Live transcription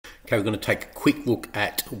Okay, we're going to take a quick look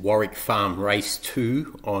at Warwick Farm Race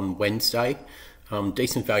 2 on Wednesday.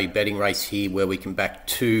 Decent value betting race here where we can back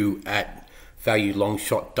 2 at Value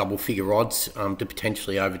Longshot double figure odds to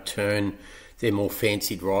potentially overturn their more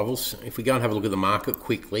fancied rivals. If we go and have a look at the market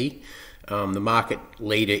quickly, the market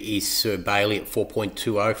leader is Sir Bailey at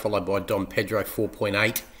 4.20, followed by Don Pedro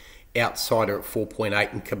 4.8, Outsider at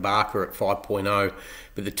 4.8 and Kabaka at 5.0.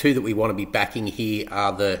 But the two that we want to be backing here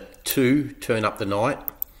are the 2, Turn Up the Night,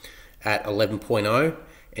 at 11.0,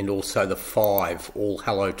 and also the 5, All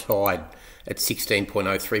Hello Tide, at 16.0,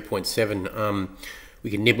 3.7. We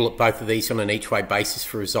can nibble at both of these on an each way basis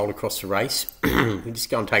for a result across the race. We'll just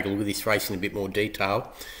go and take a look at this race in a bit more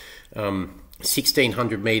detail.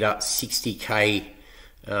 1600 metre, 60k,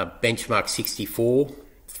 benchmark 64,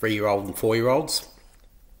 3-year-old and 4-year-olds.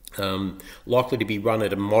 Likely to be run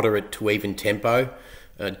at a moderate to even tempo.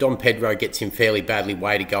 Don Pedro gets him fairly badly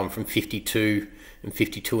weighted, going from 52 and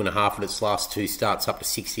 52.5 at its last 2 starts up to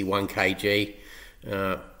 61 kg.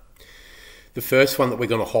 The first one that we're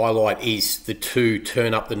going to highlight is the 2,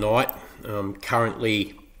 Turn Up the Night.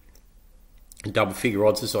 Currently double figure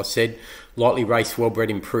odds, as I said. Lightly raced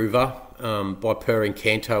well-bred improver by Per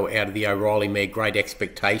Encanto out of the O'Reilly mare, Great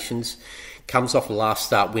Expectations. Comes off a last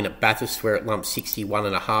start win at Bathurst where it lumped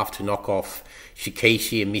 61.5 to knock off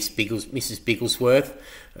Shikishi and Mrs.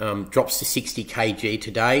 Bigglesworth. Drops to 60 kg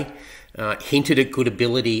today. Hinted at good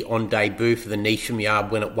ability on debut for the Neesham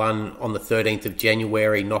Yard when it won on the 13th of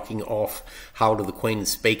January, knocking off Hail of the Queen and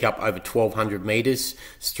Speak Up over 1200 metres.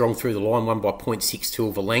 Strong through the line, won by 0.62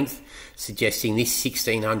 of a length, suggesting this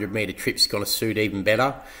 1600 metre trip's going to suit even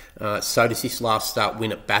better. So does this last start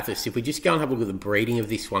win at Bathurst. If we just go and have a look at the breeding of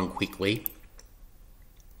this one quickly.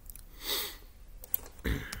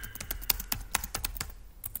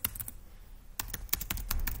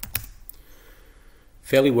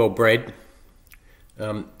 Fairly well bred.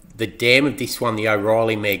 The dam of this one, the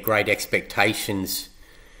O'Reilly mare, Great Expectations,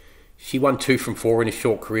 she won 2 from 4 in a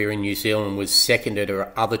short career in New Zealand, was second at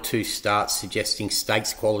her other 2 starts, suggesting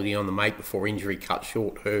stakes quality on the mate before injury cut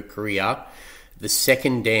short her career. The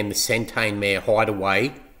second dam, the Centane mare,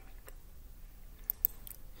 Hideaway,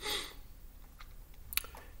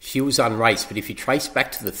 she was unraced, but if you trace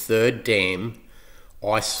back to the third dam,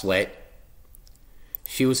 Icelet,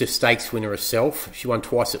 she was a stakes winner herself. She won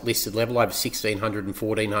twice at listed level, over 1600 and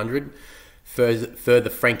 1400. Further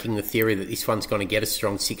franking the theory that this one's going to get a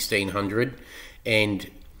strong 1600.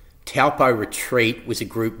 And Taupo Retreat was a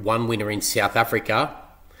Group 1 winner in South Africa.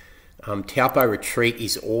 Taupo Retreat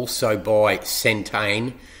is also by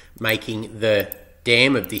Centane, making the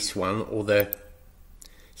dam of this one, or the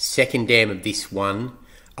second dam of this one,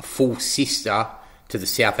 a full sister to the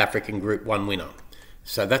South African Group 1 winner.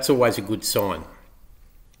 So that's always a good sign.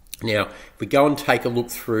 Now, if we go and take a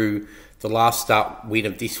look through the last start win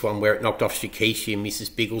of this one, where it knocked off Shikishi and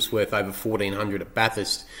Mrs. Bigglesworth over 1400 at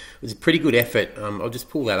Bathurst, it was a pretty good effort. I'll just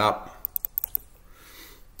pull that up.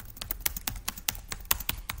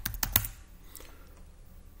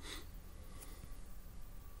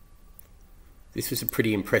 This was a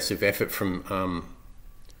pretty impressive effort from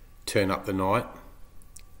Turn Up the Night.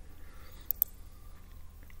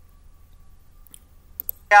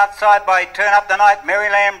 Outside by Turn Up the Night,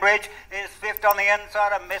 Maryland Bridge is 5th on the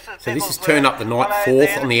inside of Mrs. So this is Turn Up the Night,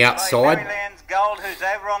 4th on the outside. Gold, who's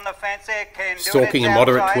over on the fence there, can do stalking it a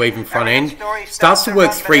moderate to even front end. Starts to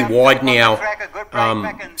work 3 wide now.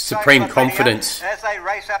 Supreme Confidence. As they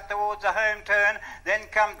race up towards the home turn, then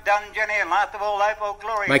comes Dungeon and last of all Opal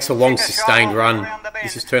Glory. Makes a long sustained run.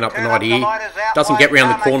 This is Turn Up the Night here. Doesn't get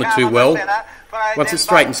round the corner too well. Once it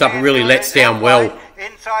straightens up, it really lets down well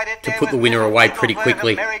to put the winner away pretty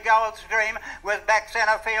quickly. Marigold's Dream was back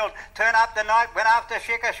centre field. Turn Up the Night went after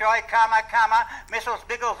Shikashai, Kama. Mrs.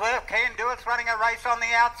 Bigglesworth can do it, running a race on the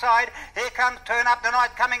outside. Here comes Turn Up the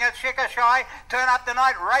Night coming at Shikashai. Turn Up the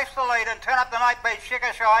Night race the lead, and Turn Up the Night beat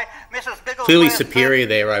Shikashai. Mrs. Bigglesworth clearly superior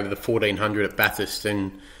there over the 1400 at Bathurst,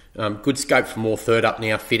 and good scope for more. Third up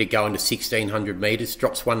now, fitter going to 1600 metres.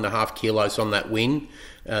 Drops 1.5 kilos on that win.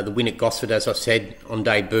 The win at Gosford, as I said, on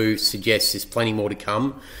debut suggests there's plenty more to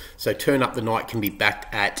come. So Turn Up the Night can be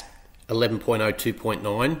backed at 11.0,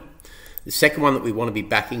 2.9. The second one that we want to be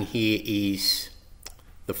backing here is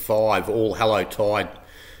the 5, All Hello Tide.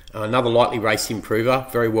 Another lightly raced improver,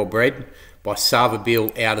 very well bred, by Sava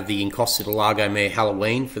Bill out of the Encosta de Lago mare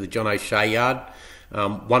Halloween for the John O'Shea Yard.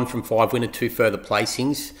 1 from 5 winner, 2 further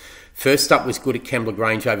placings. First up was good at Kembla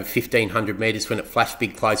Grange over 1500 metres when it flashed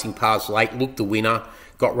big closing pars late, looked the winner,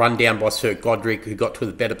 got run down by Sir Godric, who got to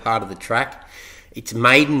the better part of the track. Its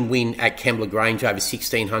maiden win at Kembla Grange over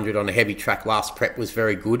 1600 on a heavy track last prep was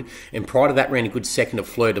very good, and prior to that ran a good second of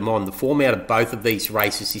Fleur de Monde. The form out of both of these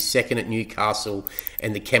races, his second at Newcastle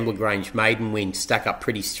and the Kembla Grange maiden win, stack up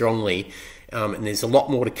pretty strongly. And there's a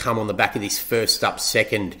lot more to come on the back of this first up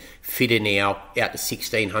second fitter now out to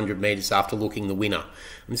 1600 metres after looking the winner.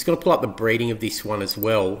 I'm just going to pull up the breeding of this one as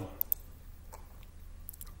well.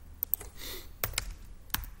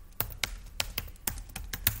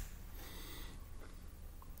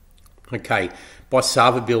 Okay, by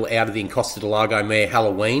Sarvaville out of the Encosta de Lago mare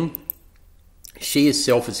Halloween. She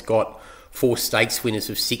herself has got 4 stakes winners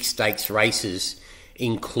of 6 stakes races,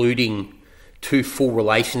 including 2 full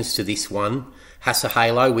relations to this one. Hassa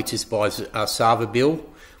Halo, which is by Sarvaville,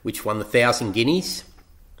 which won the 1,000 guineas.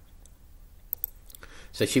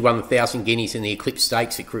 So she won the 1,000 guineas in the Eclipse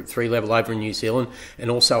Stakes at Group 3 level over in New Zealand,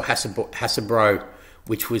 and also Hassabro,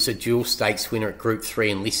 which was a dual stakes winner at Group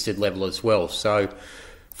 3 and listed level as well. So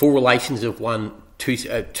full relations of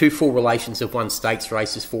two full relations of 1 stakes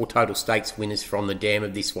races, 4 total stakes winners from the dam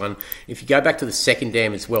of this one. If you go back to the second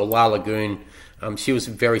dam as well, La Lagoon, she was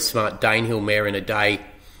a very smart Danehill mare in a day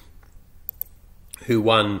who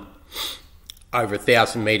won over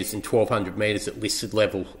 1,000 metres and 1,200 metres at listed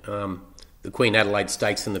level, the Queen Adelaide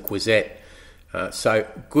Stakes and the Quizette. So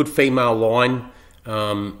good female line,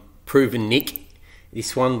 proven Nick.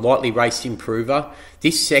 This one, lightly raced improver.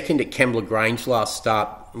 This second at Kembla Grange last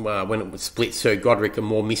start, when it was split Sir Godric and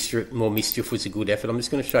More Mischief was a good effort. I'm just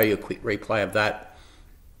going to show you a quick replay of that.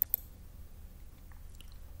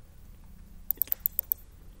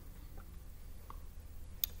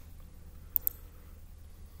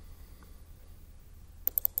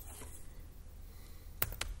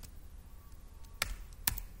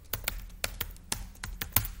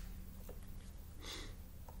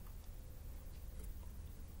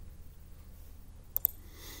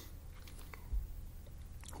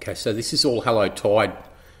 Okay, so this is All Hello Tide,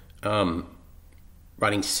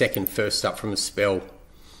 running second first up from a spell.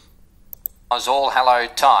 Was All Hello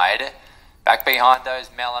Tide. Back behind those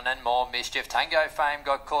Melanin, More Mischief. Tango Fame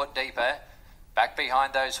got caught deeper. Back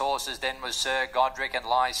behind those horses then was Sir Godric, and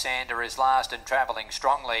Lysander is last and travelling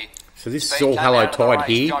strongly. So this is All Hello Tide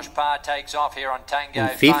here. Josh Parr takes off here on Tango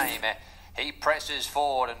fifth. Fame. He presses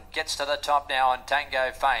forward and gets to the top now on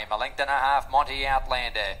Tango Fame. 1.5 lengths Monty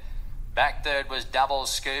Outlander. Back third was Double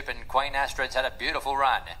Scoop, and Queen Astrid's had a beautiful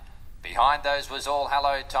run. Behind those was All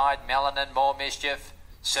Hello Tide, Melanin, More Mischief.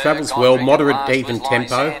 Travels well, moderate even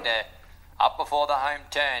tempo. Lysander. Up before the home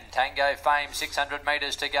turn, Tango Fame, 600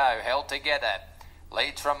 metres to go, held together.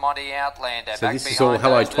 Leads from Monty Outlander. So this is All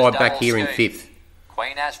Hello Tide back here in 5th.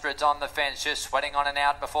 Queen Astrid's on the fence, just sweating on and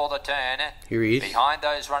out before the turn. Here he is. Behind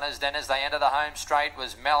those runners then as they enter the home straight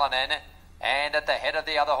was Melanin. And at the head of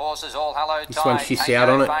the other horses, All Hello Tide. This one shifts out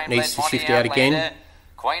on it, needs to shift out again.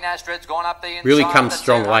 Queen Astrid's gone up the inside. Really comes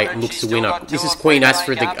strong late and looks the winner. This is Queen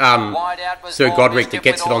Astrid, Sir Godric that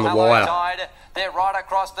gets it on the wire. They're right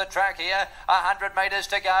across the track here. 100 metres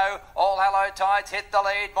to go. All Hello Tide's hit the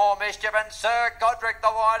lead. More Mischief and Sir Godric, the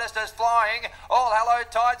widest, is flying. All Hello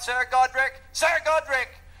Tide, Sir Godric. Sir Godric!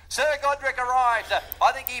 Sir Godric arrived.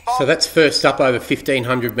 I think he... So that's first up over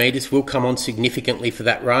 1,500 metres. Will come on significantly for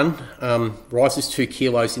that run. Rises 2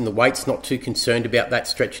 kilos in the weights. Not too concerned about that,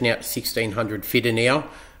 stretching out to 1,600 fitter now.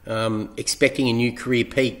 Expecting a new career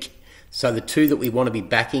peak. So the 2 that we want to be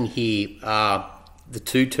backing here are the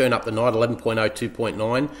 2 Turn Up the Night, 11.0,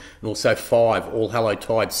 2.9, and also 5 All Hello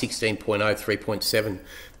Tide, 16.0, 3.7.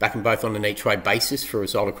 Backing both on an each way basis for a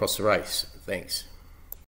result across the race. Thanks.